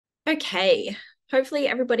Okay, hopefully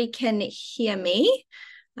everybody can hear me.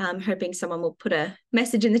 I'm hoping someone will put a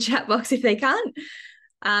message in the chat box if they can't.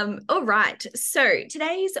 All right, so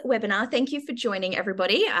today's webinar, thank you for joining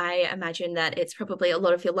everybody. I imagine that it's probably a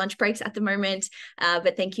lot of your lunch breaks at the moment,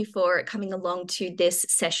 but thank you for coming along to this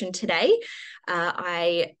session today.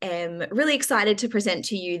 I am really excited to present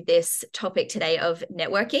to you this topic today of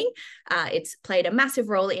networking. It's played a massive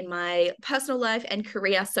role in my personal life and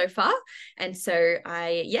career so far. And so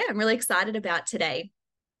I'm really excited about today.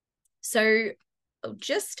 So I'll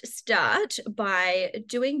just start by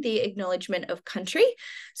doing the acknowledgement of country.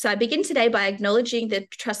 So I begin today by acknowledging the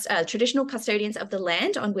traditional custodians of the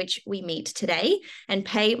land on which we meet today and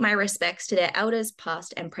pay my respects to their elders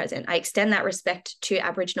past and present. I extend that respect to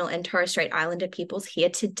Aboriginal and Torres Strait Islander peoples here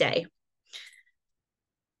today.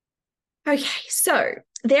 Okay, so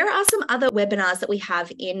there are some other webinars that we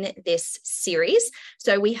have in this series.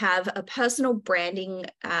 So we have a personal branding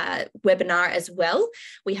webinar as well.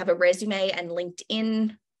 We have a resume and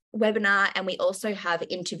LinkedIn webinar, and we also have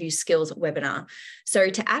interview skills webinar.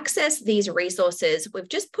 So to access these resources, we've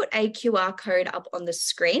just put a QR code up on the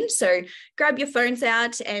screen. So grab your phones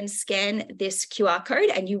out and scan this QR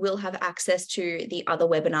code, and you will have access to the other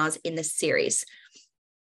webinars in this series.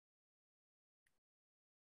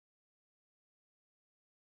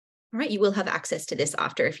 All right, you will have access to this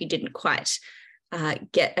after if you didn't quite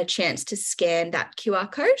get a chance to scan that QR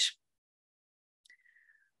code.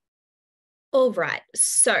 All right,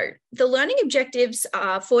 so the learning objectives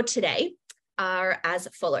for today are as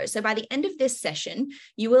follows. So by the end of this session,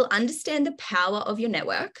 you will understand the power of your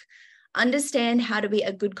network, understand how to be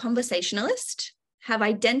a good conversationalist, have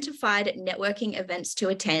identified networking events to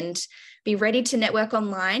attend, be ready to network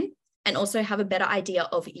online, and also have a better idea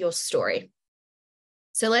of your story.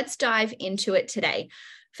 So let's dive into it today.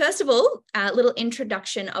 First of all, a little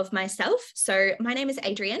introduction of myself. So my name is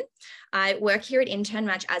Adrienne. I work here at Intern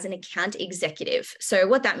Match as an account executive. So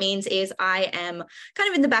what that means is I am kind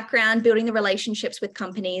of in the background building the relationships with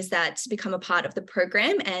companies that become a part of the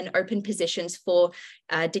program and open positions for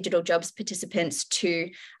digital jobs participants to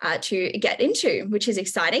get into, which is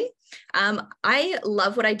exciting. I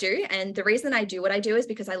love what I do. And the reason I do what I do is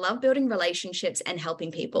because I love building relationships and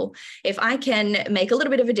helping people. If I can make a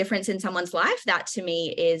little bit of a difference in someone's life, that to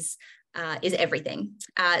me is everything.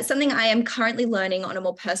 Something I am currently learning on a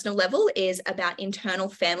more personal level is about internal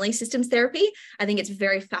family systems therapy. I think it's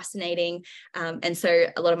very fascinating. And so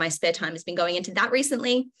a lot of my spare time has been going into that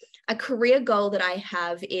recently. A career goal that I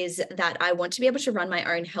have is that I want to be able to run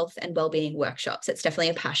my own health and wellbeing workshops. It's definitely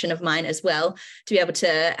a passion of mine as well, to be able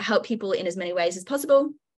to help people in as many ways as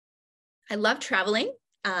possible. I love traveling.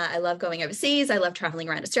 I love going overseas. I love traveling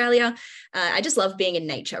around Australia. I just love being in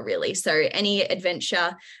nature, really. So any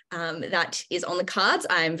adventure that is on the cards,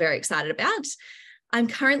 I'm very excited about. I'm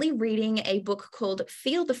currently reading a book called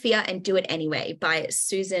Feel the Fear and Do It Anyway by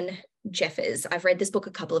Susan Jeffers. I've read this book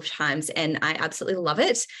a couple of times and I absolutely love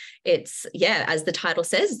it. It's, as the title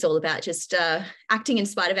says, it's all about just acting in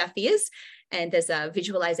spite of our fears. And there's a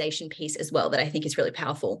visualization piece as well that I think is really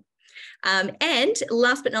powerful. And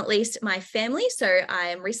last but not least, my family. So I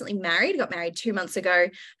am recently married, got married 2 months ago.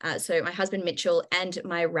 So my husband, Mitchell, and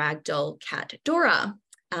my ragdoll cat, Dora.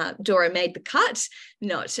 Dora made the cut,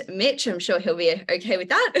 not Mitch. I'm sure he'll be okay with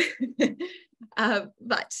that.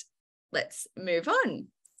 But let's move on.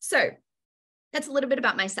 So that's a little bit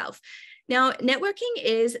about myself. Now, networking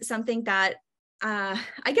is something that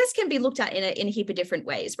I guess can be looked at in a heap of different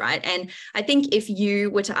ways, right? And I think if you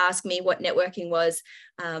were to ask me what networking was,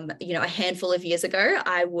 a handful of years ago,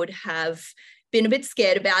 I would have been a bit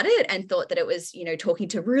scared about it and thought that it was, talking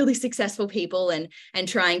to really successful people and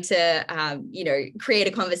trying to, create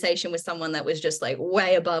a conversation with someone that was just like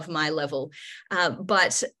way above my level.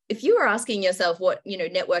 But if you are asking yourself what,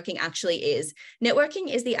 networking actually is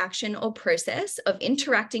the action or process of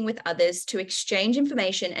interacting with others to exchange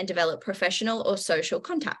information and develop professional or social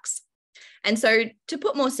contacts. And so to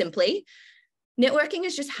put more simply, networking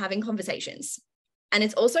is just having conversations. And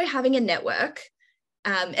it's also having a network.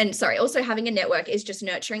 Also having a network is just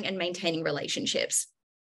nurturing and maintaining relationships.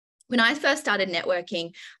 When I first started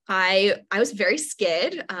networking, I was very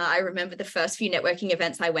scared. I remember the first few networking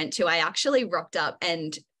events I went to, I actually rocked up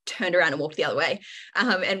and turned around and walked the other way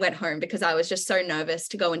and went home because I was just so nervous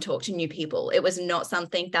to go and talk to new people. It was not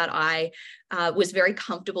something that I was very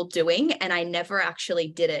comfortable doing, and I never actually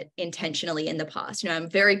did it intentionally in the past. I'm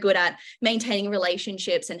very good at maintaining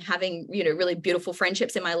relationships and having, really beautiful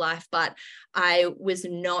friendships in my life, but I was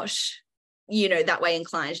not that way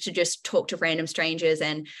inclined to just talk to random strangers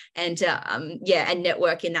and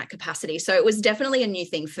network in that capacity. So it was definitely a new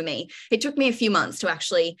thing for me. It took me a few months to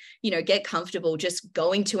actually, get comfortable just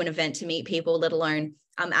going to an event to meet people, let alone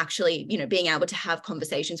actually, being able to have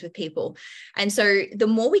conversations with people. And so the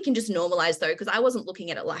more we can just normalize, though, because I wasn't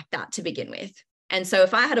looking at it like that to begin with. And so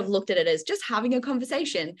if I had have looked at it as just having a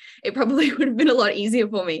conversation, it probably would have been a lot easier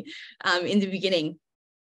for me in the beginning.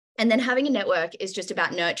 And then having a network is just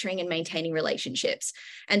about nurturing and maintaining relationships.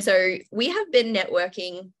 And so we have been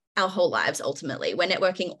networking our whole lives. Ultimately, we're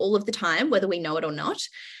networking all of the time, whether we know it or not.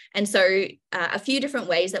 And so a few different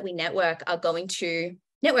ways that we network are going to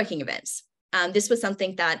networking events. This was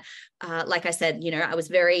something that, like I said, I was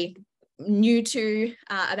very new to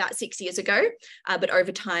about 6 years ago, but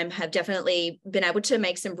over time have definitely been able to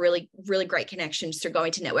make some really, really great connections through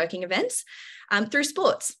going to networking events through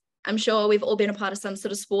sports. I'm sure we've all been a part of some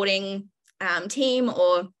sort of sporting team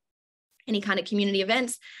or any kind of community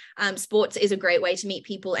events. Sports is a great way to meet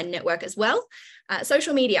people and network as well.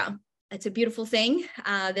 Social media, it's a beautiful thing.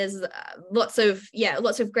 There's lots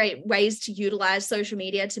of great ways to utilize social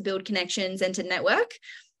media to build connections and to network.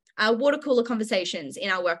 Water cooler conversations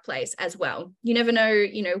in our workplace as well. You never know,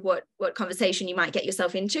 what conversation you might get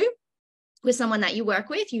yourself into with someone that you work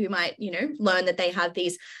with. You might, learn that they have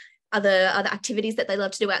these other activities that they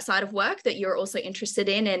love to do outside of work that you're also interested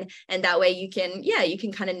in, and that way you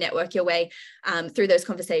can kind of network your way through those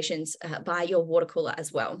conversations by your water cooler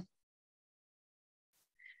as well.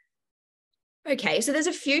 Okay, so there's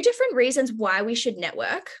a few different reasons why we should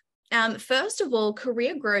network. First of all,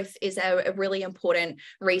 career growth is a really important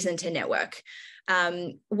reason to network.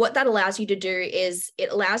 What that allows you to do is it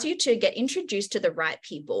allows you to get introduced to the right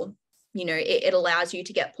people. It allows you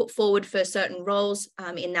to get put forward for certain roles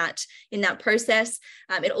in that process.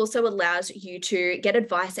 It also allows you to get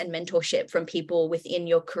advice and mentorship from people within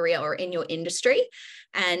your career or in your industry.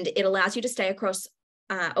 And it allows you to stay across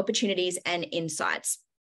opportunities and insights.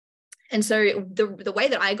 And so the way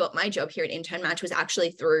that I got my job here at Intern Match was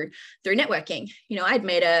actually through networking. I'd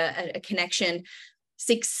made a connection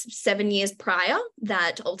 6-7 years prior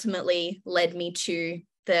that ultimately led me to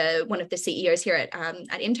one of the CEOs here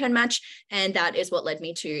at Intern Match, and that is what led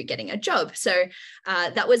me to getting a job. So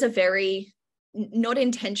that was a very not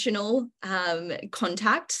intentional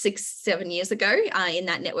contact 6-7 years ago in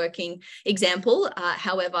that networking example.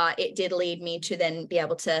 However, it did lead me to then be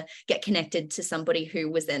able to get connected to somebody who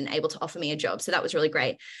was then able to offer me a job. So that was really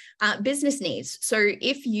great. Business needs. So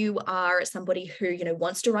if you are somebody who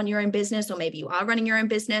wants to run your own business, or maybe you are running your own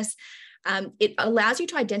business, it allows you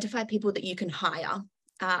to identify people that you can hire.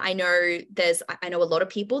 I know a lot of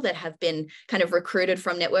people that have been kind of recruited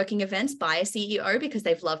from networking events by a CEO because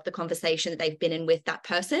they've loved the conversation that they've been in with that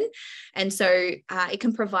person. And so it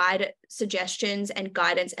can provide suggestions and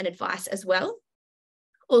guidance and advice as well.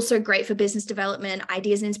 Also great for business development,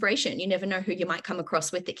 ideas and inspiration. You never know who you might come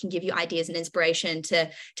across with that can give you ideas and inspiration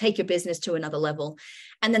to take your business to another level.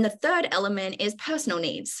 And then the third element is personal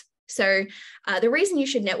needs. So the reason you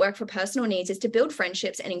should network for personal needs is to build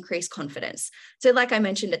friendships and increase confidence. So like I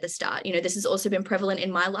mentioned at the start, this has also been prevalent in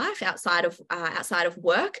my life outside of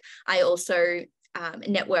work. I also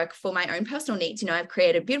network for my own personal needs. I've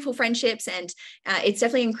created beautiful friendships, and it's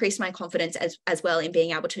definitely increased my confidence as well in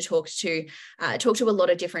being able to talk to a lot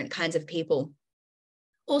of different kinds of people.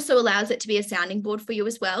 Also allows it to be a sounding board for you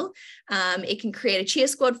as well. It can create a cheer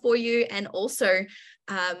squad for you, and also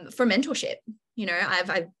for mentorship.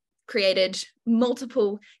 I've created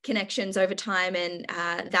multiple connections over time, and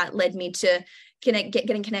that led me to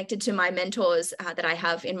getting connected to my mentors that I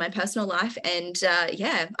have in my personal life. And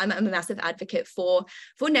I'm a massive advocate for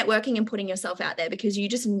networking and putting yourself out there, because you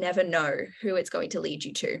just never know who it's going to lead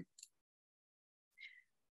you to.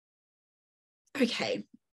 Okay,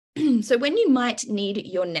 so when you might need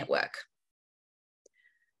your network.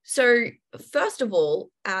 So first of all,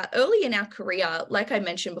 early in our career, like I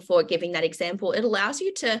mentioned before, giving that example, it allows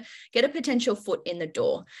you to get a potential foot in the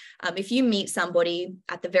door. If you meet somebody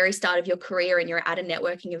at the very start of your career and you're at a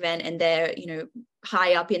networking event and they're,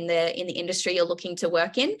 high up in the industry you're looking to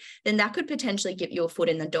work in, then that could potentially give you a foot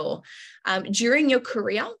in the door. During your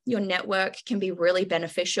career, your network can be really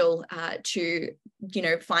beneficial to,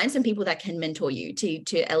 find some people that can mentor you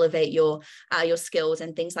to elevate your skills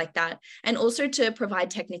and things like that, and also to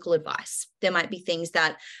provide technical advice. There might be things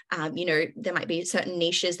that, there might be certain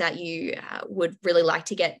niches that you would really like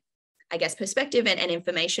to get, I guess, perspective and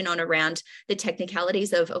information on around the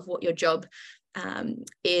technicalities of what your job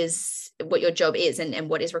is and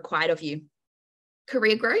what is required of you.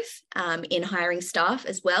 career growth in hiring staff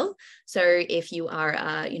as well. So if you are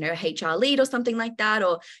a HR lead or something like that,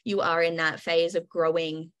 or you are in that phase of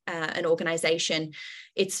growing an organization,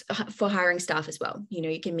 it's for hiring staff as well.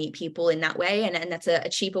 You can meet people in that way, and that's a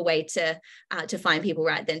cheaper way to find people,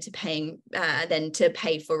 right, than to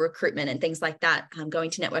pay for recruitment and things like that. Going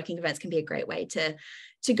to networking events can be a great way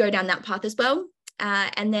to go down that path as well.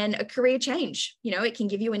 And then a career change, it can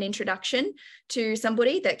give you an introduction to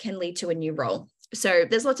somebody that can lead to a new role. So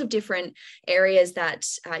there's lots of different areas that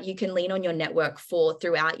you can lean on your network for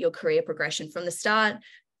throughout your career progression, from the start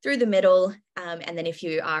through the middle, and then if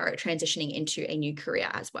you are transitioning into a new career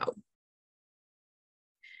as well.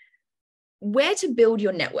 Where to build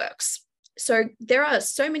your networks. So there are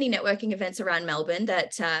so many networking events around Melbourne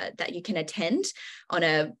that you can attend on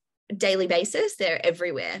a daily basis. They're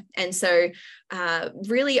everywhere. And so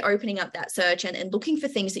really opening up that search and looking for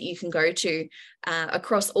things that you can go to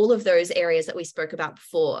across all of those areas that we spoke about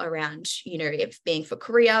before around, if being for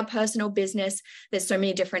career, personal, business. There's so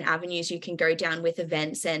many different avenues you can go down with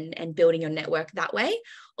events and building your network that way.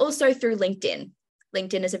 Also through LinkedIn.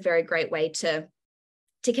 LinkedIn is a very great way to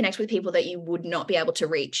connect with people that you would not be able to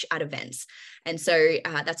reach at events. And so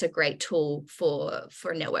that's a great tool for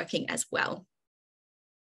networking as well.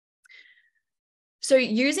 So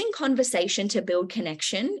using conversation to build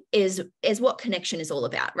connection is what connection is all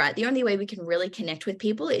about, right? The only way we can really connect with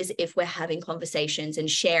people is if we're having conversations and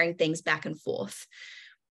sharing things back and forth.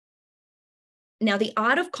 Now, the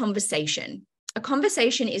art of conversation. A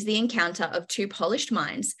conversation is the encounter of two polished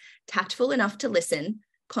minds, tactful enough to listen,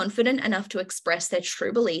 confident enough to express their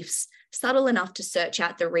true beliefs, subtle enough to search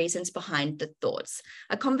out the reasons behind the thoughts.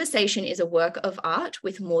 A conversation is a work of art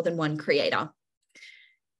with more than one creator.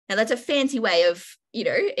 Now, that's a fancy way of,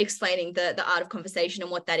 explaining the art of conversation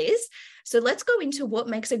and what that is. So let's go into what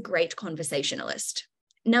makes a great conversationalist.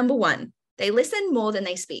 Number one, they listen more than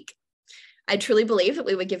they speak. I truly believe that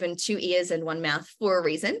we were given 2 ears and 1 mouth for a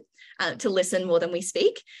reason, to listen more than we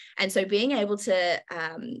speak. And so being able to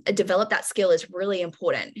develop that skill is really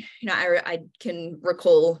important. I can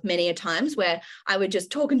recall many a times where I would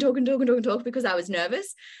just talk because I was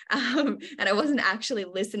nervous. And I wasn't actually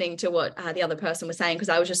listening to what the other person was saying because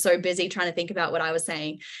I was just so busy trying to think about what I was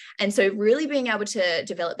saying. And so really being able to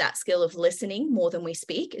develop that skill of listening more than we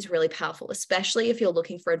speak is really powerful, especially if you're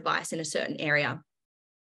looking for advice in a certain area.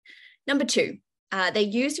 Number 2, they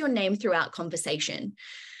use your name throughout conversation.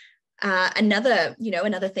 Another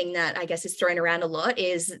thing that I guess is thrown around a lot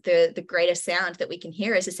is the greatest sound that we can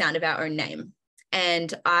hear is the sound of our own name.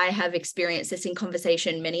 And I have experienced this in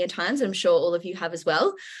conversation many a times. I'm sure all of you have as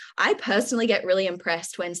well. I personally get really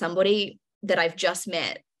impressed when somebody that I've just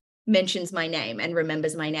met mentions my name and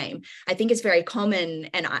remembers my name. I think it's very common,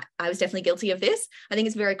 and I was definitely guilty of this. I think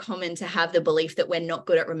it's very common to have the belief that we're not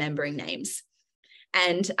good at remembering names.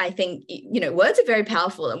 And I think, words are very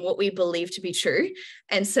powerful and what we believe to be true.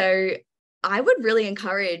 And so I would really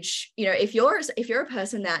encourage, if you're a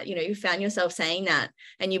person that, you found yourself saying that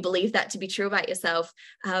and you believe that to be true about yourself,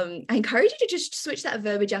 I encourage you to just switch that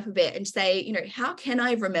verbiage up a bit and say, how can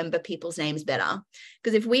I remember people's names better?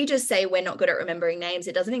 Because if we just say we're not good at remembering names,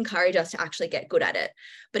 it doesn't encourage us to actually get good at it.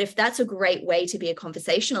 But if that's a great way to be a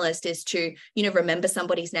conversationalist is to, remember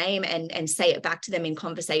somebody's name and say it back to them in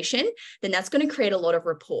conversation, then that's going to create a lot of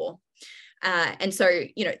rapport. And so,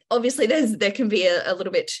 obviously there can be a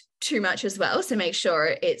little bit too much as well. So make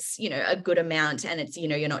sure it's, a good amount and it's,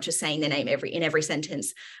 you're not just saying their name in every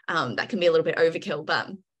sentence. That can be a little bit overkill, but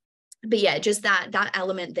yeah, just that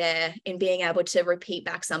element there in being able to repeat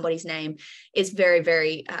back somebody's name is very,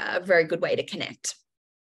 very, very good way to connect.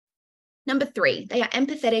 Number 3, they are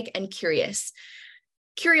empathetic and curious.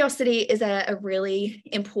 Curiosity is a really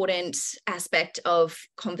important aspect of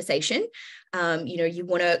conversation. You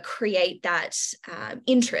want to create that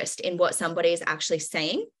interest in what somebody is actually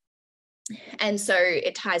saying. And so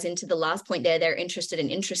it ties into the last point there, they're interested and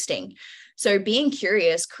interesting. So being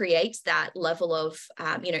curious creates that level of,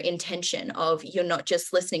 intention of you're not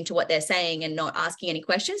just listening to what they're saying and not asking any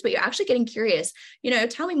questions, but you're actually getting curious.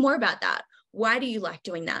 Tell me more about that. Why do you like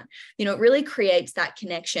doing that? It really creates that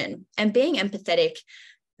connection. And being empathetic,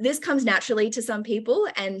 this comes naturally to some people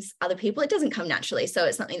and other people, it doesn't come naturally. So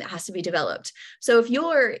it's something that has to be developed. So if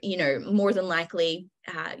you're, more than likely,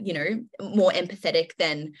 more empathetic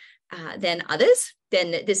than others,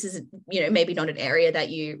 then this is, maybe not an area that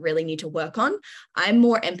you really need to work on. I'm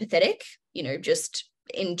more empathetic, just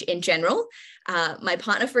in general. My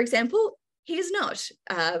partner, for example, he is not,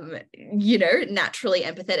 naturally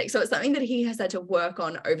empathetic. So it's something that he has had to work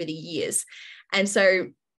on over the years. And so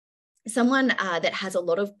Someone that has a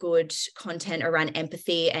lot of good content around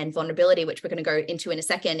empathy and vulnerability, which we're going to go into in a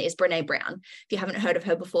second, is Brene Brown. If you haven't heard of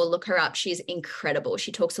her before, look her up. She's incredible.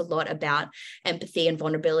 She talks a lot about empathy and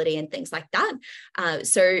vulnerability and things like that.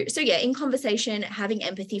 So yeah, in conversation, having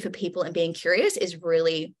empathy for people and being curious is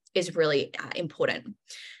really important.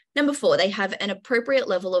 Number 4, they have an appropriate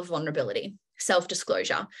level of vulnerability.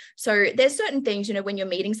 Self-disclosure. So there's certain things, when you're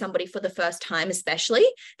meeting somebody for the first time, especially,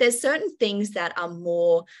 there's certain things that are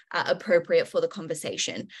more appropriate for the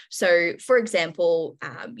conversation. So for example,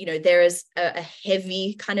 there is a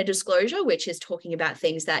heavy kind of disclosure, which is talking about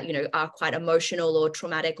things that, are quite emotional or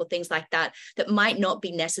traumatic or things like that, that might not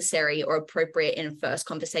be necessary or appropriate in a first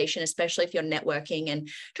conversation, especially if you're networking and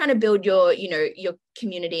trying to build your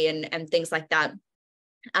community and things like that.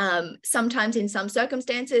 Sometimes in some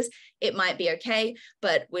circumstances, it might be okay,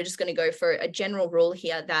 but we're just going to go for a general rule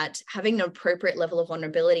here that having an appropriate level of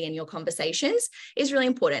vulnerability in your conversations is really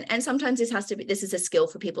important. And sometimes this is a skill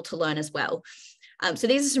for people to learn as well. So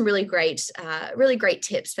these are some really great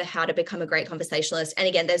tips for how to become a great conversationalist. And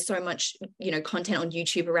again, there's so much, content on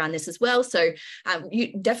YouTube around this as well. So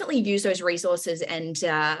you definitely use those resources and,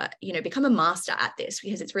 become a master at this,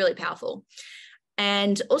 because it's really powerful.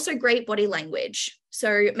 And also great body language.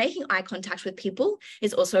 So making eye contact with people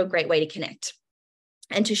is also a great way to connect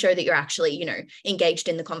and to show that you're actually, engaged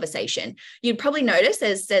in the conversation. You'd probably notice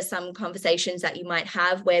there's some conversations that you might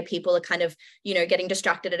have where people are kind of, getting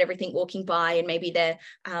distracted at everything walking by, and maybe they're,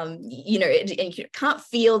 and you can't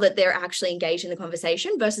feel that they're actually engaged in the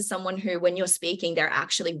conversation, versus someone who, when you're speaking, they're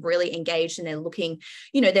actually really engaged and they're looking,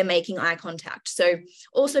 they're making eye contact. So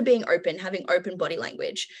also being open, having open body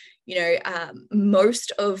language.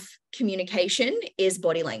 Most of communication is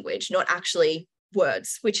body language, not actually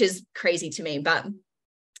words, which is crazy to me, but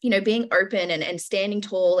being open and standing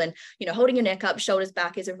tall and, holding your neck up, shoulders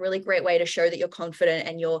back is a really great way to show that you're confident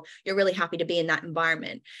and you're really happy to be in that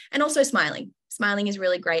environment. And also smiling. Smiling is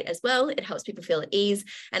really great as well. It helps people feel at ease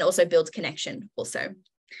and also builds connection also.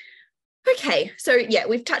 Okay, so yeah,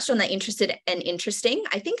 we've touched on that interested and interesting.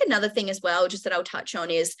 I think another thing as well, just that I'll touch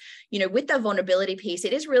on is, with the vulnerability piece,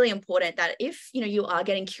 it is really important that if, you are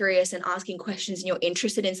getting curious and asking questions and you're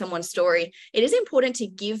interested in someone's story, it is important to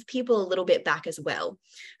give people a little bit back as well.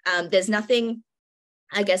 There's nothing,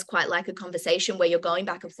 I guess, quite like a conversation where you're going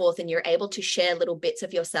back and forth and you're able to share little bits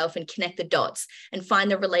of yourself and connect the dots and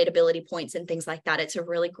find the relatability points and things like that. It's a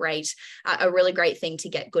really great thing to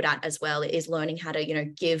get good at as well, is learning how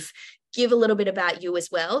to, give a little bit about you as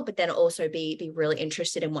well, but then also be really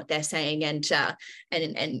interested in what they're saying and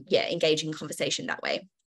engaging in conversation that way.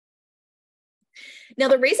 Now,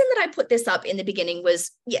 the reason that I put this up in the beginning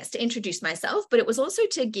was, yes, to introduce myself, but it was also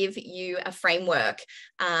to give you a framework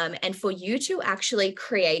and for you to actually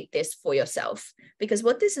create this for yourself. Because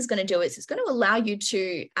what this is going to do is it's going to allow you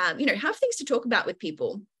to, have things to talk about with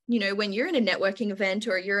people. When you're in a networking event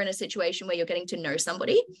or you're in a situation where you're getting to know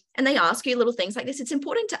somebody and they ask you little things like this, it's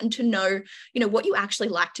important to know, what you actually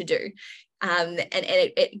like to do. And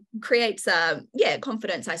it creates,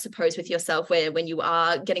 confidence, I suppose, with yourself, where when you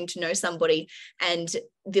are getting to know somebody and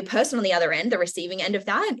the person on the other end, the receiving end of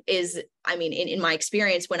that is, in my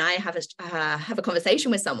experience, when I have a conversation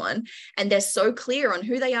with someone and they're so clear on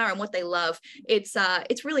who they are and what they love,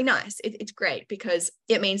 it's really nice. It's great, because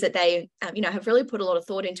it means that they, have really put a lot of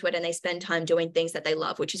thought into it and they spend time doing things that they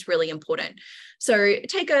love, which is really important. So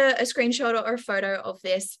take a screenshot or a photo of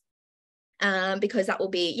this. Because that will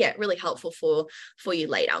be, really helpful for you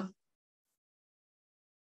later.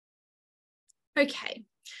 Okay,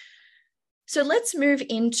 so let's move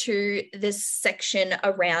into this section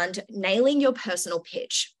around nailing your personal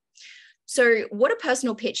pitch. So what a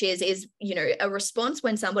personal pitch is, a response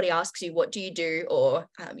when somebody asks you, what do you do? Or,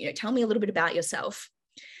 tell me a little bit about yourself.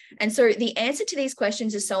 And so the answer to these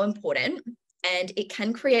questions is so important, and it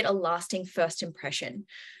can create a lasting first impression.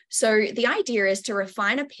 So the idea is to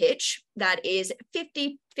refine a pitch that is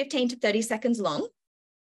 15 to 30 seconds long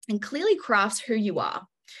and clearly crafts who you are,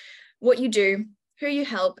 what you do, who you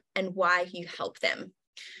help, and why you help them.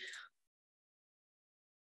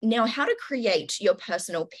 Now, how to create your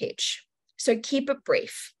personal pitch. So keep it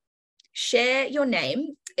brief. Share your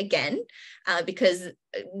name again, because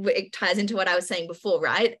it ties into what I was saying before,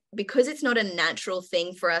 right? Because it's not a natural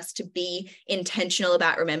thing for us to be intentional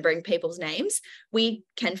about remembering people's names, we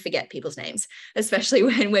can forget people's names, especially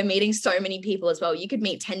when we're meeting so many people as well. You could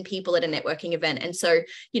meet 10 people at a networking event. And so,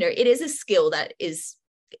 it is a skill that is,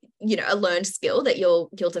 a learned skill that you'll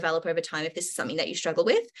develop over time if this is something that you struggle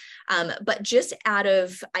with. But just out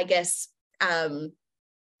of, I guess,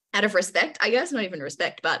 out of respect, I guess, not even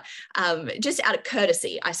respect, but just out of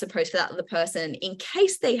courtesy, I suppose, for that other person, in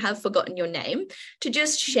case they have forgotten your name, to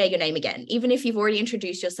just share your name again. Even if you've already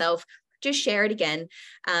introduced yourself, just share it again.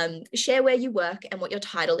 Share where you work and what your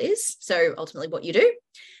title is. So ultimately what you do,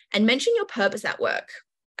 and mention your purpose at work.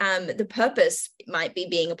 The purpose might be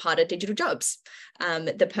being a part of Digital Jobs.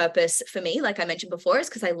 The purpose for me, like I mentioned before, is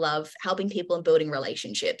because I love helping people and building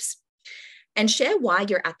relationships. And share why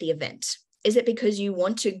you're at the event. Is it because you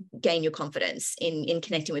want to gain your confidence in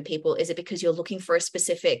connecting with people? Is it because you're looking for a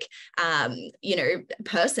specific,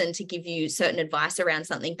 person to give you certain advice around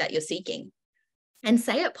something that you're seeking? And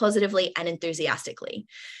say it positively and enthusiastically.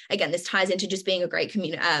 Again, this ties into just being a great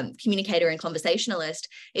communicator and conversationalist,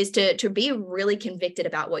 is to be really convicted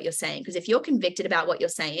about what you're saying. Because if you're convicted about what you're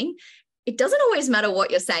saying, it doesn't always matter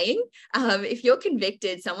what you're saying. If you're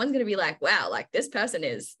convicted, someone's going to be like, wow, like this person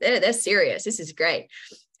they're serious. This is great.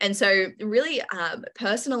 And so really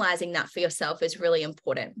personalizing that for yourself is really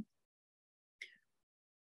important.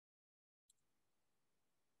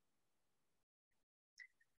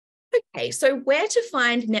 Okay, so where to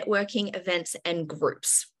find networking events and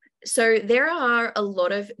groups? So there are a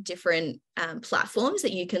lot of different platforms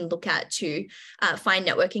that you can look at to find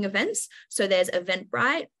networking events. So there's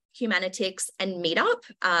Eventbrite, Humanitix, and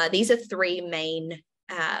Meetup. These are three main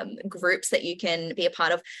groups that you can be a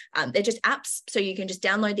part of. They're just apps, so you can just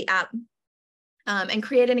download the app and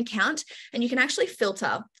create an account, and you can actually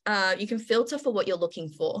filter. You can filter for what you're looking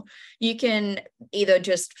for. You can either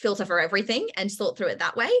just filter for everything and sort through it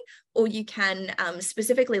that way, or you can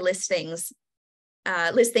specifically list things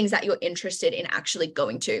that you're interested in actually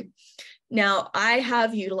going to. Now, I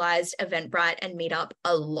have utilized Eventbrite and Meetup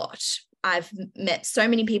a lot. I've met so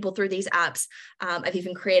many people through these apps. I've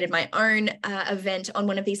even created my own event on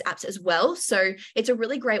one of these apps as well. So it's a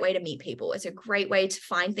really great way to meet people. It's a great way to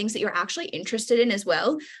find things that you're actually interested in as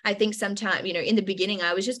well. I think sometimes, in the beginning,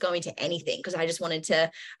 I was just going to anything because I just wanted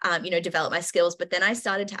to, develop my skills. But then I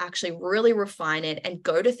started to actually really refine it and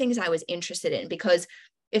go to things I was interested in, because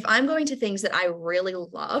if I'm going to things that I really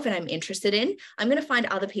love and I'm interested in, I'm going to find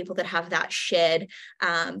other people that have that shared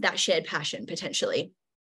passion potentially.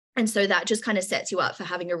 And so that just kind of sets you up for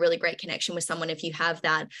having a really great connection with someone if you have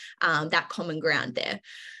that common ground there.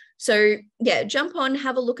 So yeah, jump on,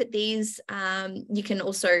 have a look at these. You can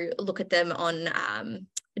also look at them on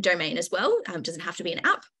a domain as well. It doesn't have to be an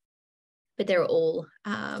app, but they're all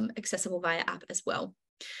accessible via app as well.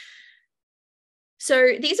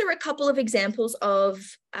 So these are a couple of examples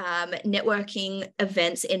of networking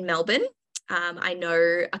events in Melbourne. I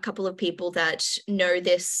know a couple of people that know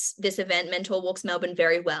this event, Mentor Walks Melbourne,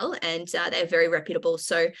 very well, and they're very reputable.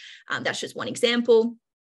 So that's just one example.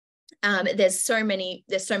 There's so many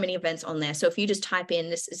events on there. So if you just type in,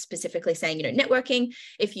 this is specifically saying, networking.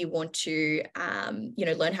 If you want to,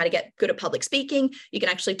 learn how to get good at public speaking, you can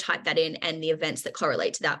actually type that in, and the events that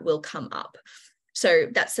correlate to that will come up. So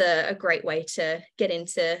that's a great way to get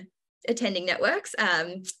into attending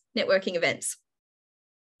networking events.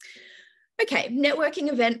 Okay,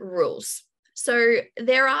 networking event rules. So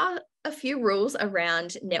there are a few rules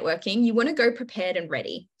around networking. You want to go prepared and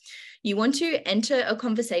ready. You want to enter a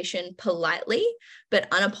conversation politely, but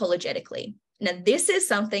unapologetically. Now, this is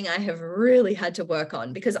something I have really had to work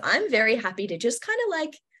on, because I'm very happy to just kind of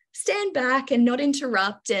like stand back and not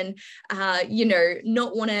interrupt and,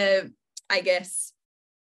 not want to, I guess,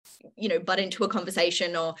 butt into a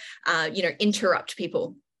conversation or, interrupt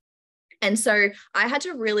people. And so I had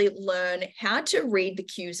to really learn how to read the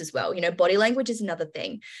cues as well. Body language is another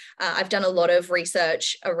thing. I've done a lot of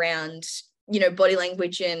research around, body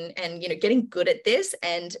language and getting good at this.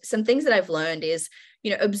 And some things that I've learned is,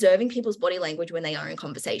 observing people's body language when they are in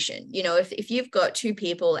conversation. If you've got two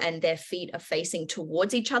people and their feet are facing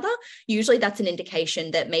towards each other, usually that's an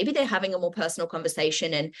indication that maybe they're having a more personal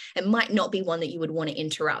conversation, and it might not be one that you would want to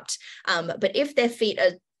interrupt. But if their feet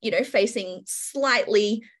are, facing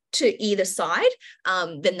slightly to either side,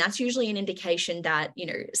 then that's usually an indication that,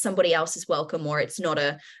 somebody else is welcome, or it's not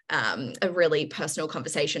a really personal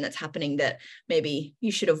conversation that's happening that maybe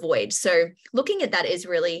you should avoid. So looking at that is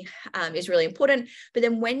really important. But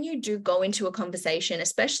then when you do go into a conversation,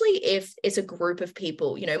 especially if it's a group of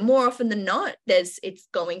people, more often than not, it's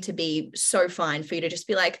going to be so fine for you to just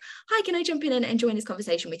be like, hi, can I jump in and join this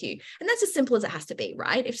conversation with you? And that's as simple as it has to be,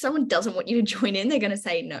 right? If someone doesn't want you to join in, they're going to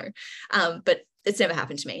say no. But it's never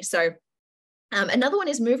happened to me. So another one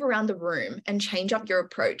is move around the room and change up your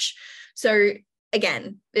approach. So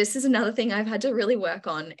again, this is another thing I've had to really work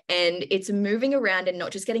on, and it's moving around and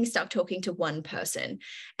not just getting stuck talking to one person.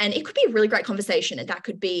 And it could be a really great conversation, and that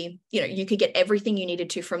could be, you could get everything you needed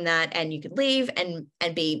to from that, and you could leave and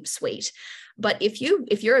be sweet. But if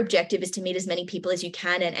your objective is to meet as many people as you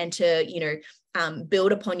can, and to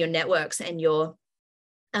build upon your networks and your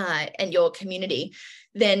community,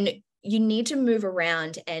 then you need to move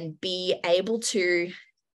around and be able to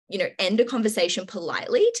end a conversation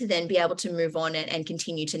politely to then be able to move on and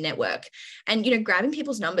continue to network. And, grabbing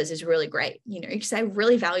people's numbers is really great. You say, I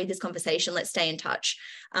really value this conversation. Let's stay in touch.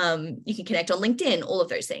 You can connect on LinkedIn, all of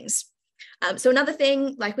those things. So another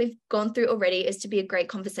thing, like we've gone through already, is to be a great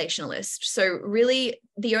conversationalist. So really,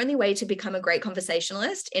 the only way to become a great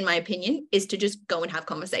conversationalist, in my opinion, is to just go and have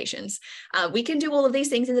conversations. We can do all of these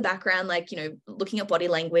things in the background, like, looking at body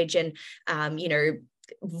language and,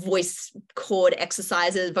 voice cord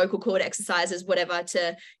exercises, vocal cord exercises, whatever,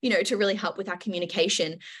 to really help with our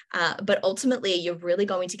communication. But ultimately, you're really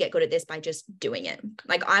going to get good at this by just doing it.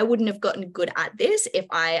 Like, I wouldn't have gotten good at this if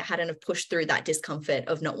I hadn't have pushed through that discomfort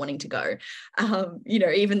of not wanting to go.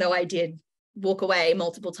 Even though I did walk away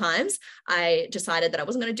multiple times, I decided that I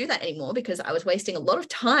wasn't going to do that anymore, because I was wasting a lot of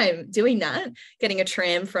time doing that, getting a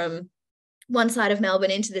tram from one side of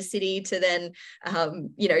Melbourne into the city to then,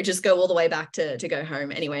 just go all the way back to go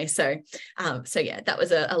home anyway. So yeah, that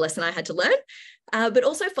was a lesson I had to learn, but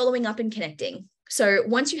also following up and connecting. So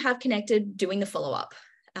once you have connected, doing the follow-up.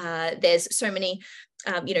 There's so many,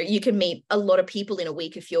 you can meet a lot of people in a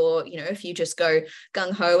week if you just go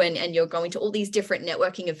gung-ho and you're going to all these different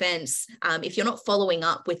networking events. If you're not following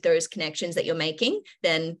up with those connections that you're making,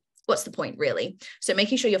 then what's the point, really? So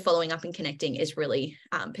making sure you're following up and connecting is really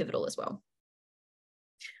pivotal as well.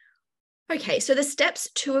 Okay, so the steps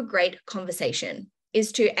to a great conversation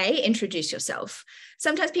is to introduce yourself.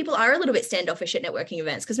 Sometimes people are a little bit standoffish at networking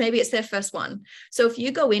events because maybe it's their first one. So if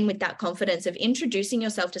you go in with that confidence of introducing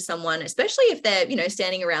yourself to someone, especially if they're,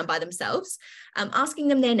 standing around by themselves, asking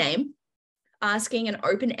them their name, asking an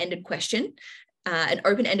open-ended question. An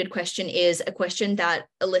open-ended question is a question that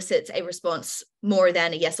elicits a response more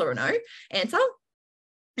than a yes or a no answer.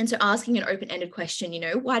 And so asking an open-ended question,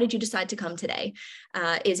 why did you decide to come today,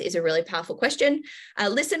 is a really powerful question.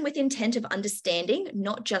 Listen with intent of understanding,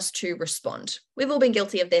 not just to respond. We've all been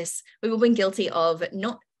guilty of this. We've all been guilty of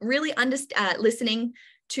not really listening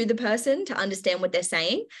to the person to understand what they're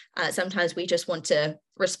saying. Sometimes we just want to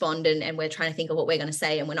respond and we're trying to think of what we're going to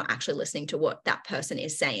say, and we're not actually listening to what that person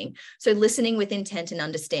is saying. So listening with intent and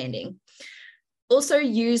understanding. Also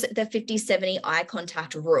use the 50-70 eye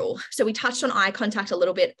contact rule. So we touched on eye contact a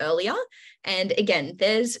little bit earlier. And again,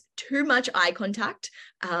 there's too much eye contact.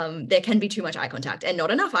 There can be too much eye contact and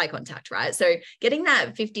not enough eye contact, right? So getting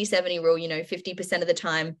that 50-70 rule, 50% of the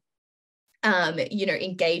time,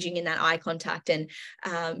 engaging in that eye contact, and,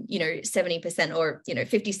 70% or,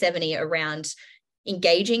 50-70 around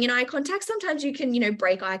engaging in eye contact. Sometimes you can,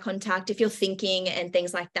 break eye contact if you're thinking and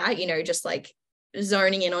things like that, just like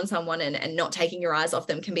zoning in on someone and not taking your eyes off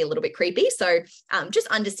them can be a little bit creepy. So just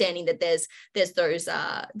understanding that there's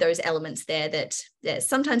those elements there that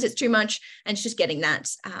sometimes it's too much, and it's just getting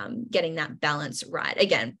that balance right.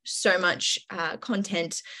 Again, so much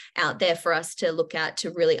content out there for us to look at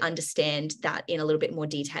to really understand that in a little bit more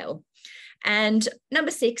detail. And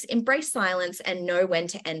number 6, embrace silence and know when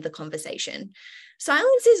to end the conversation.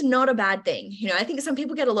 Silence is not a bad thing. I think some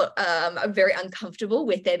people get very uncomfortable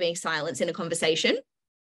with there being silence in a conversation.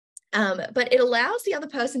 But it allows the other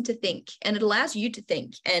person to think, and it allows you to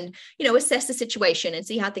think and, assess the situation and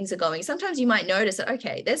see how things are going. Sometimes you might notice that,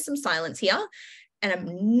 okay, there's some silence here, and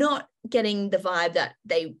I'm not getting the vibe that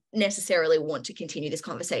they necessarily want to continue this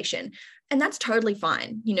conversation. And that's totally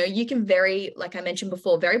fine. You can like I mentioned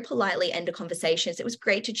before, very politely end a conversation. So it was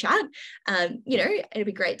great to chat. It'd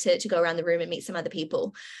be great to go around the room and meet some other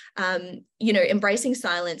people. Embracing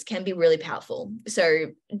silence can be really powerful.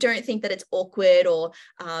 So don't think that it's awkward or,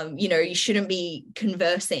 you shouldn't be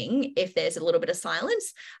conversing if there's a little bit of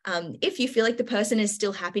silence. If you feel like the person is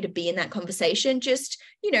still happy to be in that conversation, just,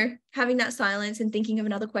 having that silence and thinking of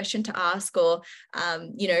another question to ask, or,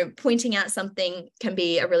 pointing out something can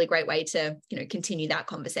be a really great way to, continue that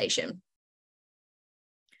conversation.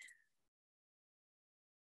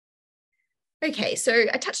 Okay, so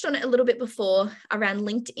I touched on it a little bit before around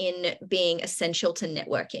LinkedIn being essential to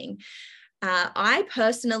networking. I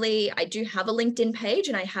do have a LinkedIn page,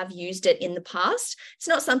 and I have used it in the past. It's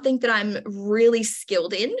not something that I'm really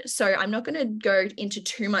skilled in, so I'm not going to go into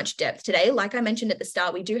too much depth today. Like I mentioned at the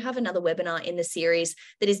start, we do have another webinar in the series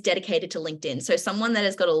that is dedicated to LinkedIn. So someone that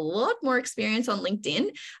has got a lot more experience on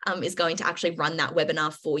LinkedIn is going to actually run that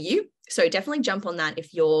webinar for you. So definitely jump on that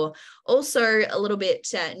if you're also a little bit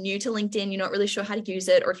new to LinkedIn, you're not really sure how to use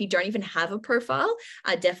it, or if you don't even have a profile,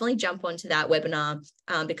 definitely jump onto that webinar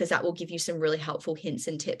because that will give you some really helpful hints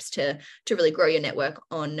and tips to really grow your network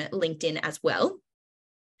on LinkedIn as well.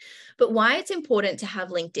 But why it's important to have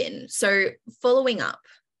LinkedIn. So following up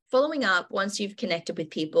once you've connected with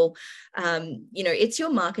people, it's your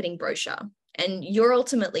marketing brochure and you're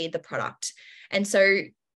ultimately the product. And so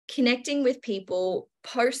connecting with people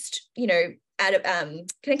connecting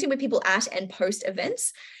with people at and post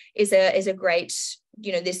events is a great,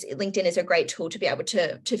 this LinkedIn is a great tool to be able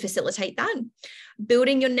to facilitate that.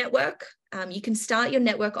 Building your network. You can start your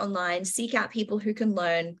network online, seek out people who can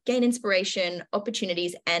learn, gain inspiration,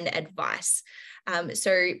 opportunities, and advice.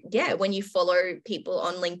 When you follow people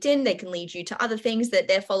on LinkedIn, they can lead you to other things that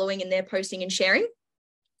they're following and they're posting and sharing.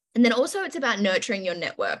 And then also it's about nurturing your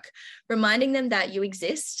network, reminding them that you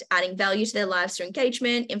exist, adding value to their lives through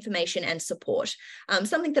engagement, information, and support.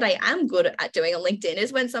 Something that I am good at doing on LinkedIn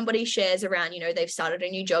is when somebody shares around, they've started a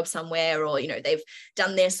new job somewhere, or, they've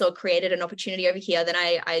done this or created an opportunity over here, then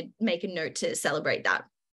I make a note to celebrate that.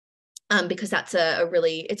 Because that's a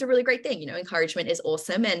really great thing. Encouragement is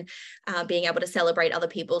awesome. And being able to celebrate other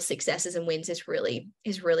people's successes and wins is really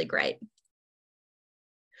great.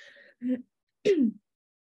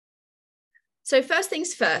 So first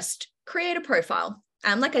things first, create a profile.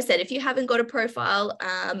 Like I said, if you haven't got a profile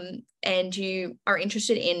and you are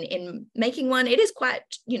interested in making one, it is quite,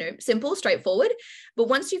 simple, straightforward. But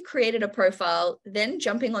once you've created a profile, then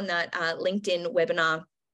jumping on that LinkedIn webinar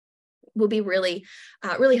will be really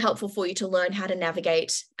helpful for you to learn how to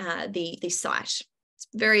navigate the site. It's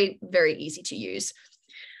very, very easy to use.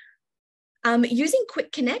 Using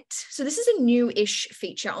Quick Connect. So this is a new-ish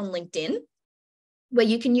feature on LinkedIn where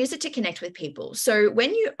you can use it to connect with people. So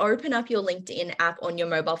when you open up your LinkedIn app on your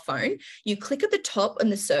mobile phone, you click at the top in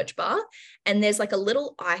the search bar, and there's like a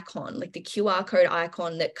little icon, like the QR code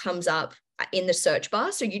icon that comes up in the search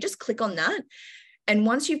bar. So you just click on that. And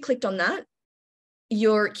once you've clicked on that,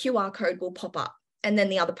 your QR code will pop up. And then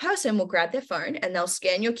the other person will grab their phone and they'll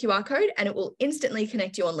scan your QR code and it will instantly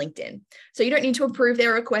connect you on LinkedIn. So you don't need to approve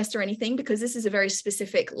their request or anything because this is a very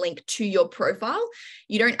specific link to your profile.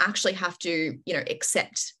 You don't actually have to,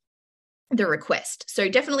 accept the request. So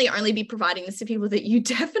definitely only be providing this to people that you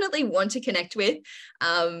definitely want to connect with.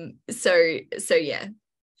 So yeah,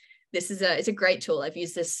 this is it's a great tool. I've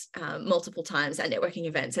used this multiple times at networking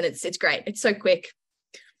events and it's great. It's so quick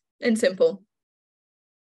and simple.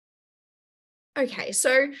 Okay,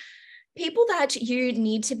 so people that you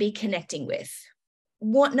need to be connecting with.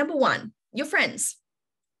 Number one, your friends.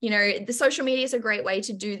 The social media is a great way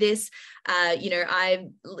to do this. I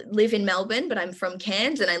live in Melbourne, but I'm from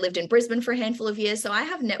Cairns and I lived in Brisbane for a handful of years. So I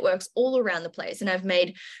have networks all around the place and I've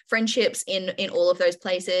made friendships in all of those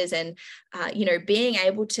places. And, being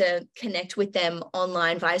able to connect with them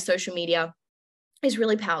online via social media is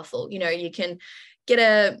really powerful. You can get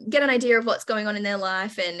an idea of what's going on in their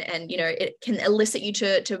life and it can elicit you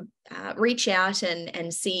to reach out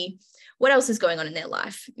and see what else is going on in their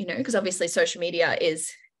life, because obviously social media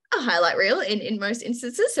is a highlight reel in most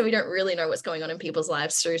instances. So we don't really know what's going on in people's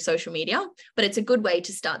lives through social media, but it's a good way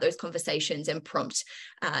to start those conversations and prompt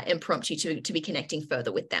you to be connecting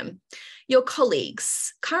further with them. Your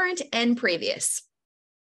colleagues, current and previous.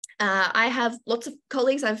 I have lots of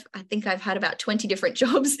colleagues. I think I've had about 20 different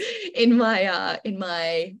jobs in my, I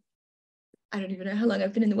don't even know how long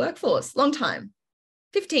I've been in the workforce, long time,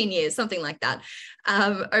 15 years, something like that,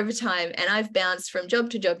 over time. And I've bounced from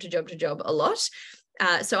job to job to job to job a lot.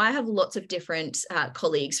 So I have lots of different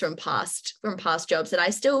colleagues from past jobs that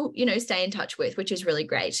I still, stay in touch with, which is really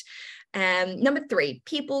great. Number 3,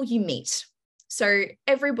 people you meet. So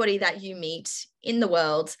everybody that you meet in the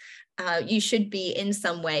world, you should be in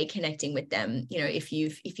some way connecting with them. If you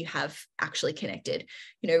have actually connected,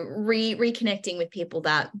 reconnecting with people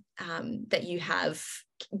that you have,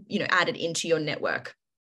 added into your network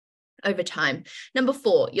over time. Number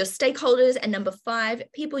 4, your stakeholders, and number 5,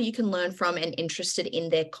 people you can learn from and interested in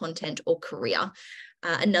their content or career.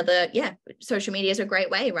 Social media is a great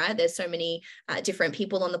way, right? There's so many different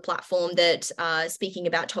people on the platform that are speaking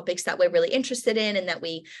about topics that we're really interested in and that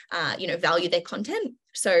we, value their content.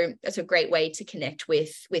 So it's a great way to connect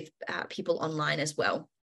with people online as well.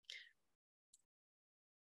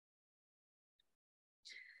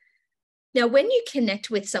 Now, when you connect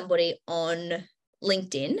with somebody on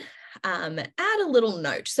LinkedIn, add a little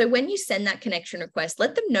note. So when you send that connection request,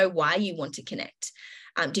 let them know why you want to connect.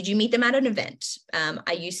 Did you meet them at an event?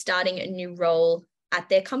 Are you starting a new role at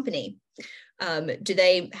their company? Do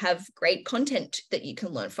they have great content that you can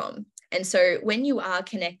learn from? And so when you are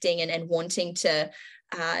connecting and wanting to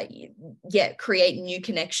create new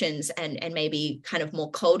connections and maybe kind of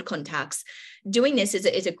more cold contacts, doing this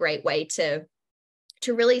is a great way to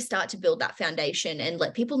really start to build that foundation and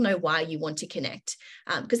let people know why you want to connect,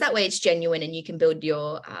 because that way it's genuine and you can build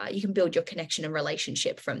your connection and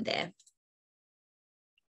relationship from there.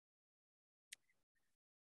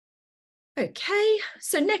 Okay,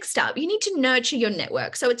 so next up, you need to nurture your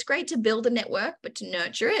network. So it's great to build a network, but to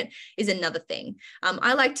nurture it is another thing.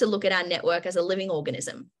 I like to look at our network as a living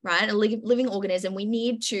organism, right? A living organism, we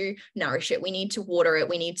need to nourish it. We need to water it.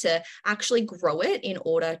 We need to actually grow it in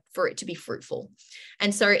order for it to be fruitful.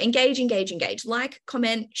 And so engage, like,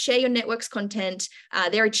 comment, share your network's content,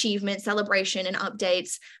 their achievements, celebration, and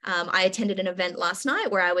updates. I attended an event last night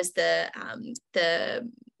where I was the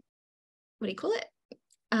what do you call it?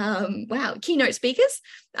 Keynote speakers,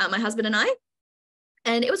 my husband and I.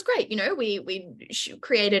 And it was great. We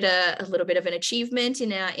created a little bit of an achievement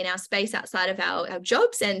in our space outside of our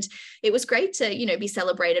jobs. And it was great to, be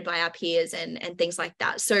celebrated by our peers and things like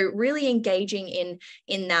that. So really engaging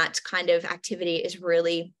in that kind of activity is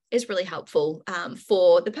really helpful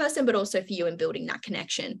for the person, but also for you in building that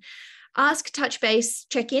connection. Ask, touch base,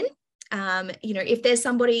 check in. If there's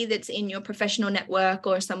somebody that's in your professional network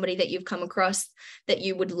or somebody that you've come across that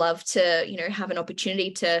you would love to, have an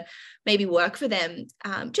opportunity to maybe work for them,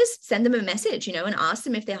 just send them a message, and ask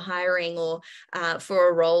them if they're hiring or for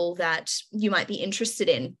a role that you might be interested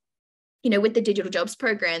in. With the Digital Jobs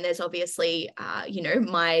Program, there's obviously,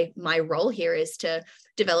 my role here is to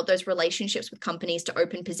develop those relationships with companies to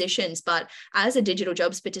open positions. But as a digital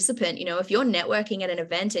jobs participant, if you're networking at an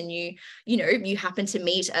event and you happen to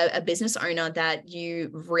meet a business owner that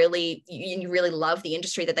you really love the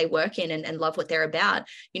industry that they work in and love what they're about,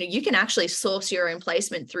 you can actually source your own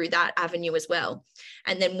placement through that avenue as well.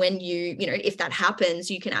 And then when if that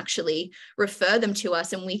happens, you can actually refer them to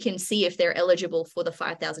us and we can see if they're eligible for the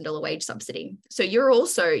 $5,000 wage subsidy. So you're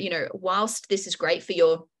also, whilst this is great for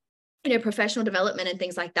your professional development and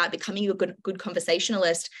things like that, becoming a good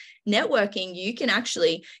conversationalist, networking, you can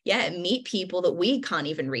actually, meet people that we can't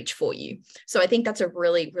even reach for you. So I think that's a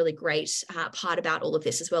really, really great part about all of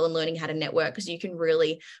this as well, and learning how to network, because you can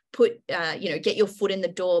really put, get your foot in the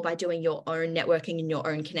door by doing your own networking and your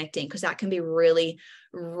own connecting, because that can be really,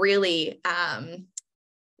 really,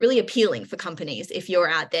 really appealing for companies if you're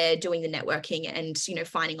out there doing the networking and,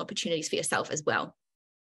 finding opportunities for yourself as well.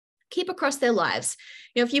 Keep across their lives.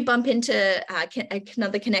 If you bump into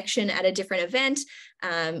another connection at a different event,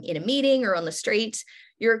 in a meeting or on the street,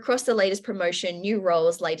 you're across the latest promotion, new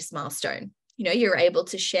roles, latest milestone. You're able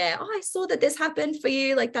to share, I saw that this happened for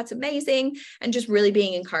you, like that's amazing, and just really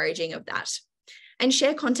being encouraging of that. And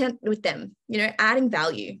share content with them, adding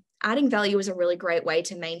value. Adding value is a really great way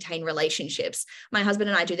to maintain relationships. My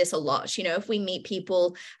husband and I do this a lot. If we meet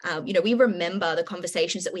people, we remember the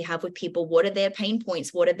conversations that we have with people. What are their pain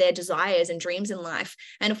points? What are their desires and dreams in life?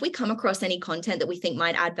 And if we come across any content that we think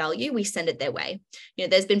might add value, we send it their way.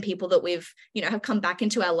 There's been people that we've, have come back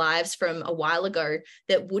into our lives from a while ago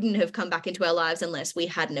that wouldn't have come back into our lives unless we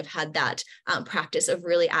hadn't have had that practice of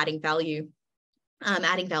really adding value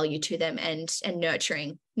to them and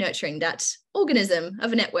nurturing that organism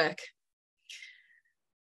of a network.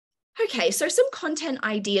 Okay, so some content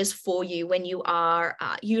ideas for you when you are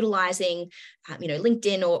utilizing,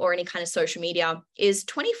 LinkedIn or any kind of social media is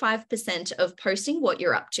 25% of posting what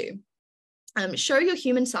you're up to. Show your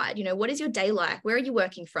human side. What is your day like? Where are you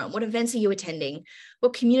working from? What events are you attending?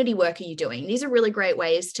 What community work are you doing? These are really great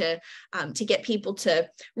ways to get people to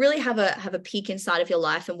really have a peek inside of your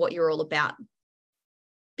life and what you're all about.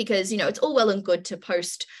 Because, it's all well and good to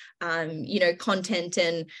post, content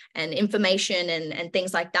and information and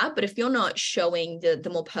things like that. But if you're not showing the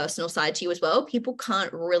more personal side to you as well, people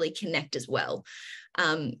can't really connect as well.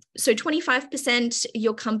 So 25%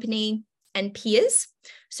 your company and peers.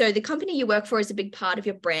 So the company you work for is a big part of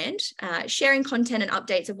your brand. Sharing content and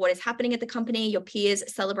updates of what is happening at the company, your peers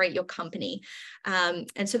celebrate your company. And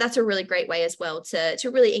so that's a really great way as well to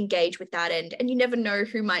really engage with that. And you never know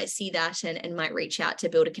who might see that and might reach out to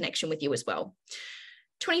build a connection with you as well.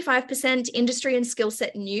 25% industry and skill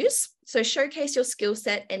set news. So showcase your skill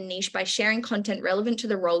set and niche by sharing content relevant to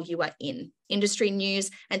the role you are in, industry news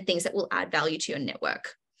and things that will add value to your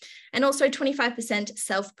network. And also 25%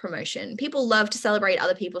 self-promotion. People love to celebrate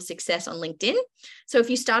other people's success on LinkedIn. So if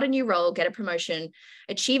you start a new role, get a promotion,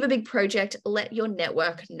 achieve a big project, let your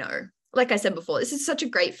network know. Like I said before, this is such a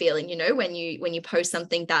great feeling, when you post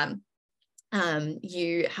something that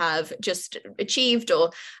you have just achieved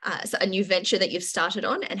or a new venture that you've started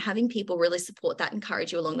on, and having people really support that,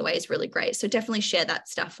 encourage you along the way is really great. So definitely share that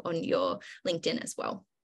stuff on your LinkedIn as well.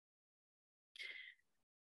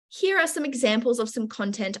 here are some examples of some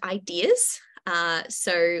content ideas.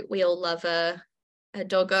 So we all love a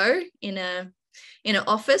doggo in an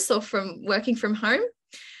office or from working from home.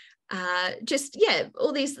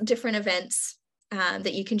 All these different events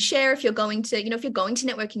that you can share. If you're going to, if you're going to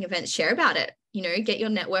networking events, share about it. Get your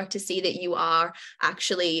network to see that you are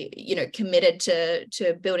actually, committed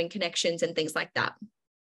to building connections and things like that.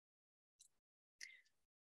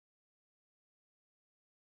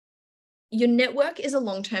 Your network is a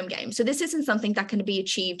long-term game. So this isn't something that can be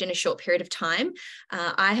achieved in a short period of time.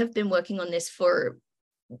 I have been working on this for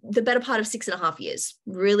the better part of 6.5 years,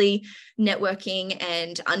 really networking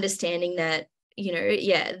and understanding that,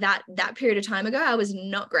 that period of time ago, I was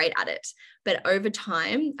not great at it. But over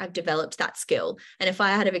time, I've developed that skill. And if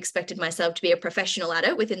I had have expected myself to be a professional at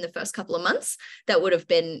it within the first couple of months, that would have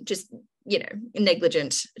been just,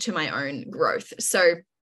 negligent to my own growth. So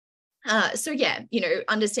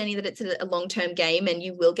understanding that it's a long-term game and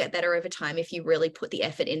you will get better over time if you really put the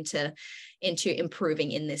effort into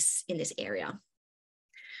improving in this area.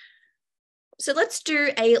 So let's do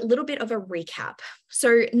a little bit of a recap.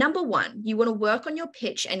 So number 1, you want to work on your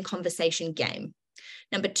pitch and conversation game.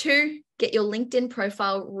 Number 2, get your LinkedIn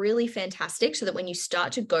profile really fantastic so that when you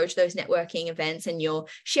start to go to those networking events and you're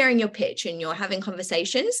sharing your pitch and you're having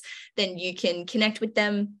conversations, then you can connect with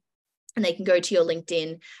them and they can go to your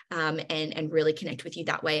LinkedIn and really connect with you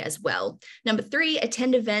that way as well. Number 3,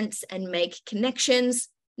 attend events and make connections.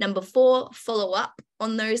 Number 4, follow up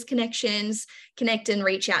on those connections, connect and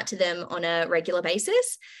reach out to them on a regular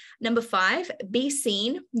basis. Number 5, be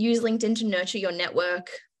seen. Use LinkedIn to nurture your network,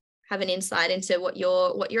 have an insight into what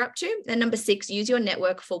you're up to. And number 6, use your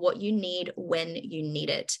network for what you need when you need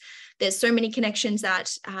it. There's so many connections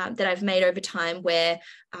that I've made over time where,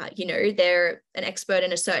 they're an expert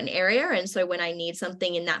in a certain area. And so when I need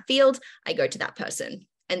something in that field, I go to that person.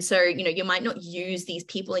 And so, you might not use these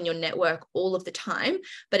people in your network all of the time,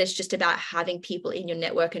 but it's just about having people in your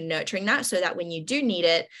network and nurturing that so that when you do need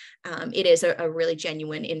it, it is a really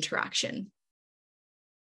genuine interaction.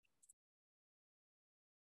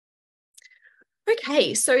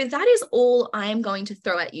 Okay, so that is all I'm going to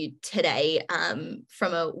throw at you today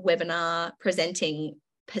from a webinar presenting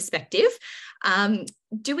perspective.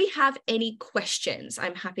 Do we have any questions?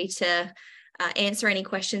 I'm happy to answer any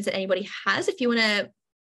questions that anybody has. If you want to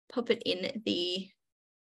pop it in the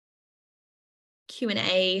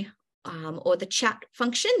Q&A or the chat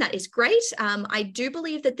function, that is great. I do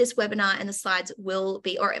believe that this webinar and the slides will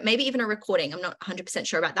be, or maybe even a recording, I'm not 100%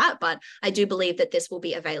 sure about that, but I do believe that this will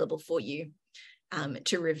be available for you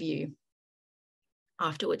to review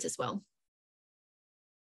afterwards as well.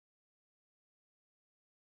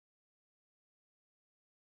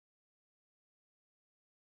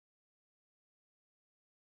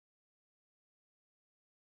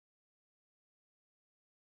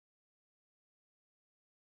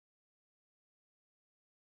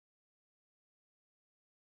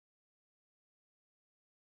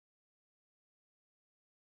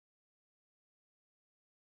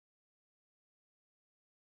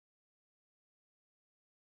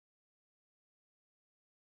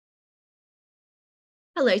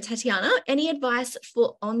 Hello, Tatiana. Any advice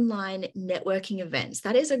for online networking events?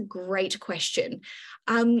 That is a great question.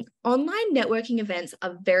 Online networking events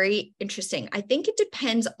are very interesting. I think it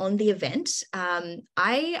depends on the event.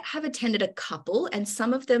 I have attended a couple, and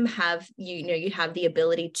some of them have, you have the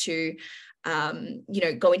ability to,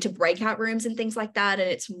 go into breakout rooms and things like that. And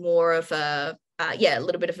it's more of a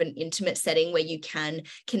little bit of an intimate setting where you can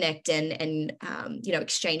connect and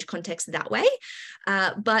exchange context that way.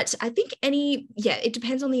 But I think it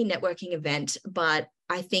depends on the networking event, but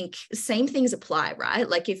I think same things apply, right?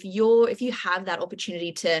 Like if you have that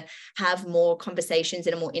opportunity to have more conversations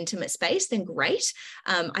in a more intimate space, then great.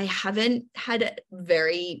 I haven't had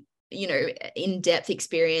very in-depth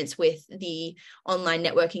experience with the online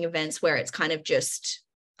networking events where it's kind of just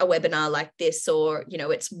a webinar like this, or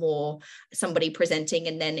it's more somebody presenting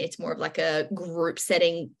and then it's more of like a group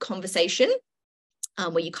setting conversation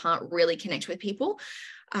where you can't really connect with people.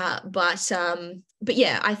 But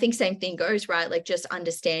yeah, I think same thing goes, right? Like just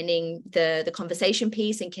understanding the conversation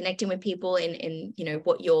piece and connecting with people in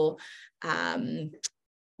what your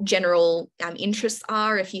general interests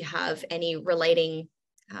are, if you have any relating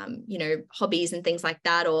hobbies and things like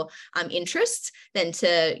that, or interests, then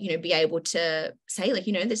to be able to say like,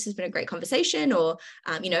 this has been a great conversation, or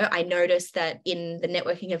I noticed that in the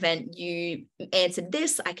networking event you answered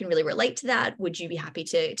this, I can really relate to that, would you be happy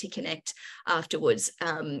to connect afterwards?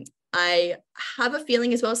 I have a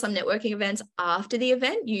feeling as well, some networking events after the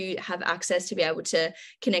event you have access to be able to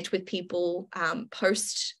connect with people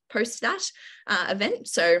post that event.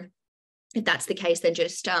 So if that's the case, then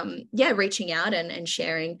just, reaching out and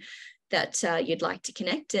sharing that you'd like to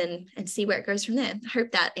connect and see where it goes from there. I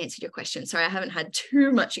hope that answered your question. Sorry, I haven't had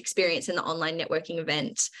too much experience in the online networking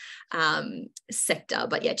event sector,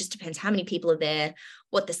 but yeah, it just depends how many people are there,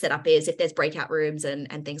 what the setup is, if there's breakout rooms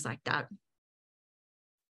and things like that.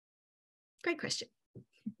 Great question.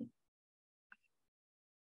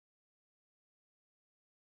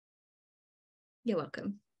 You're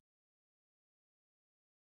welcome.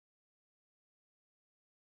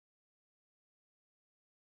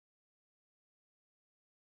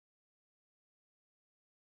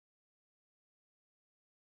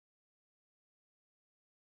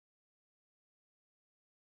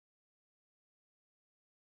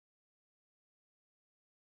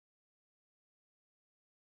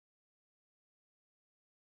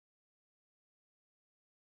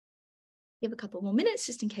 Give a couple more minutes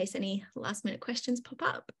just in case any last minute questions pop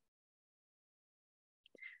up.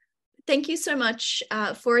 Thank you so much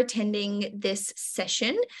for attending this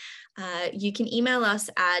session. You can email us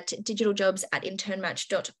at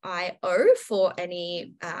digitaljobs@internmatch.io for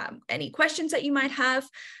any questions that you might have,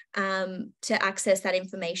 to access that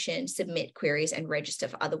information, submit queries, and register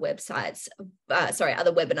for other webinars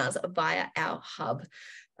via our hub.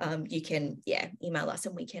 You can email us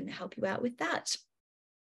and we can help you out with that.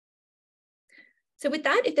 So with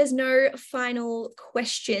that, if there's no final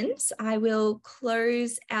questions, I will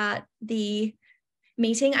close out the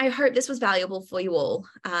meeting. I hope this was valuable for you all.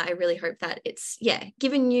 I really hope that it's,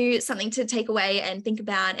 given you something to take away and think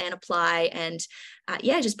about and apply and,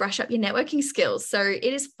 just brush up your networking skills. So it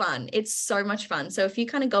is fun. It's so much fun. So if you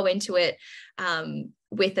kind of go into it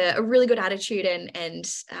with a really good attitude and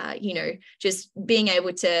just being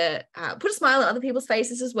able to put a smile on other people's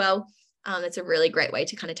faces as well, it's a really great way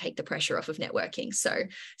to kind of take the pressure off of networking. So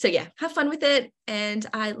have fun with it. And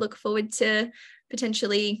I look forward to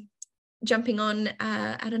potentially jumping on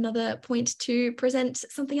at another point to present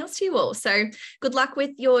something else to you all. So good luck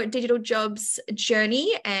with your digital jobs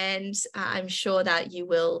journey. And I'm sure that you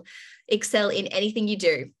will excel in anything you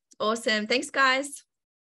do. Awesome. Thanks, guys.